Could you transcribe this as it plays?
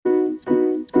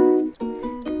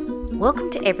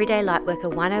Welcome to Everyday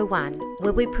Lightworker 101,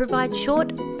 where we provide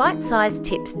short, bite-sized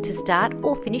tips to start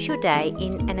or finish your day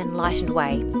in an enlightened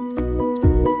way.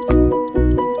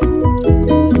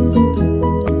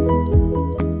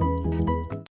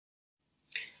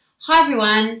 Hi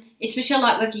everyone, it's Michelle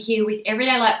Lightworker here with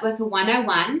Everyday Lightworker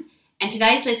 101, and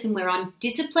today's lesson we're on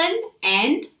discipline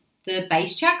and the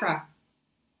base chakra.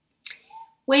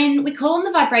 When we call on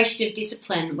the vibration of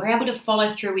discipline, we're able to follow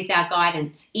through with our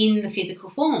guidance in the physical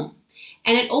form,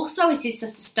 and it also assists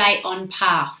us to stay on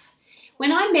path.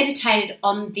 When I meditated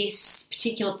on this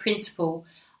particular principle,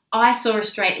 I saw a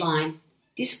straight line.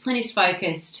 Discipline is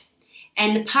focused,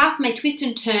 and the path may twist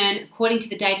and turn according to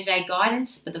the day-to-day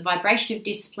guidance, but the vibration of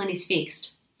discipline is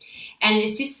fixed. And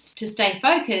it assists to stay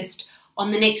focused on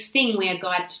the next thing we are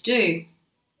guided to do,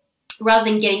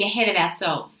 rather than getting ahead of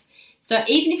ourselves. So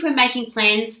even if we're making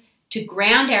plans to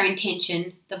ground our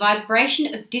intention, the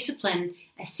vibration of discipline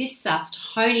assists us to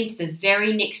hone into the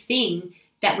very next thing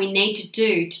that we need to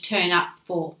do to turn up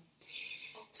for.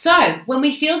 So when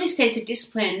we feel this sense of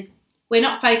discipline, we're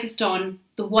not focused on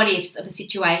the what ifs of a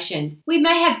situation. We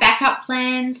may have backup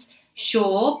plans,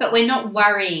 sure, but we're not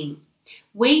worrying.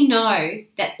 We know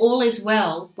that all is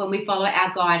well when we follow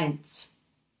our guidance.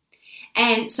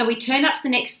 And so we turn up to the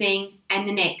next thing and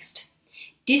the next.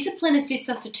 Discipline assists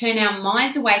us to turn our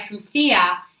minds away from fear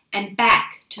and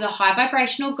back to the high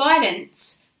vibrational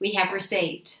guidance we have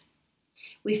received.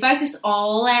 We focus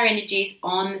all our energies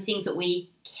on the things that we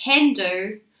can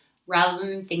do rather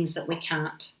than things that we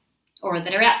can't or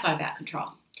that are outside of our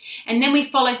control. And then we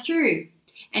follow through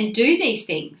and do these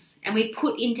things, and we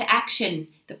put into action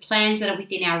the plans that are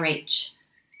within our reach.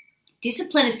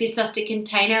 Discipline assists us to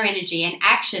contain our energy and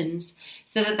actions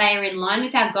so that they are in line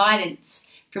with our guidance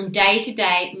from day to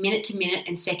day, minute to minute,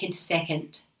 and second to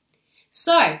second.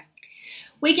 So,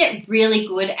 we get really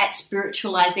good at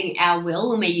spiritualizing our will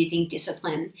when we're using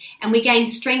discipline, and we gain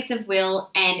strength of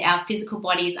will, and our physical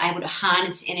body is able to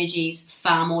harness energies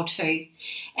far more too.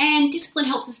 And discipline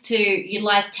helps us to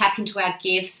utilize, tap into our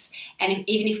gifts, and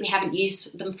even if we haven't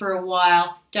used them for a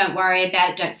while, don't worry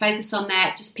about it, don't focus on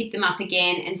that, just pick them up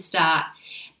again and start.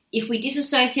 If we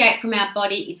disassociate from our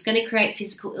body, it's going to create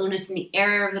physical illness in the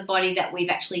area of the body that we've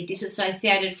actually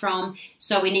disassociated from.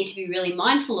 So we need to be really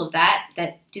mindful of that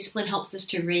discipline helps us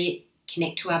to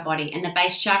reconnect to our body. And the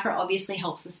base chakra obviously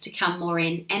helps us to come more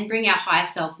in and bring our higher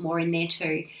self more in there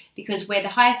too. Because where the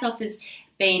higher self has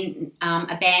been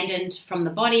abandoned from the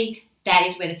body, that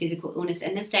is where the physical illness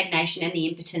and the stagnation and the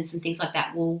impotence and things like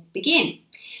that will begin.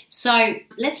 So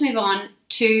let's move on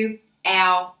to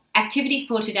our activity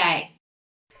for today.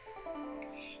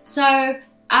 So,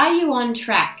 are you on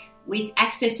track with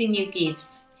accessing your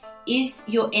gifts? Is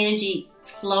your energy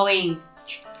flowing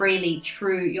freely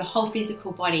through your whole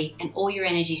physical body and all your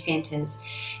energy centers?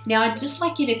 Now, I'd just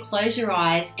like you to close your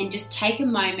eyes and just take a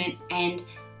moment and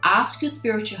ask your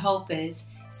spiritual helpers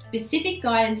specific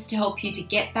guidance to help you to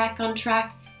get back on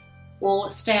track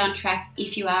or stay on track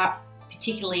if you are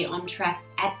particularly on track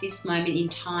at this moment in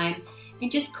time,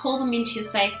 and just call them into your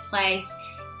safe place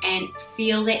and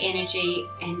feel their energy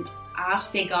and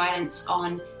ask their guidance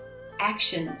on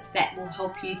actions that will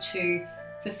help you to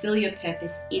fulfill your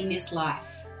purpose in this life.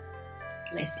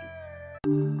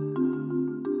 Blessings.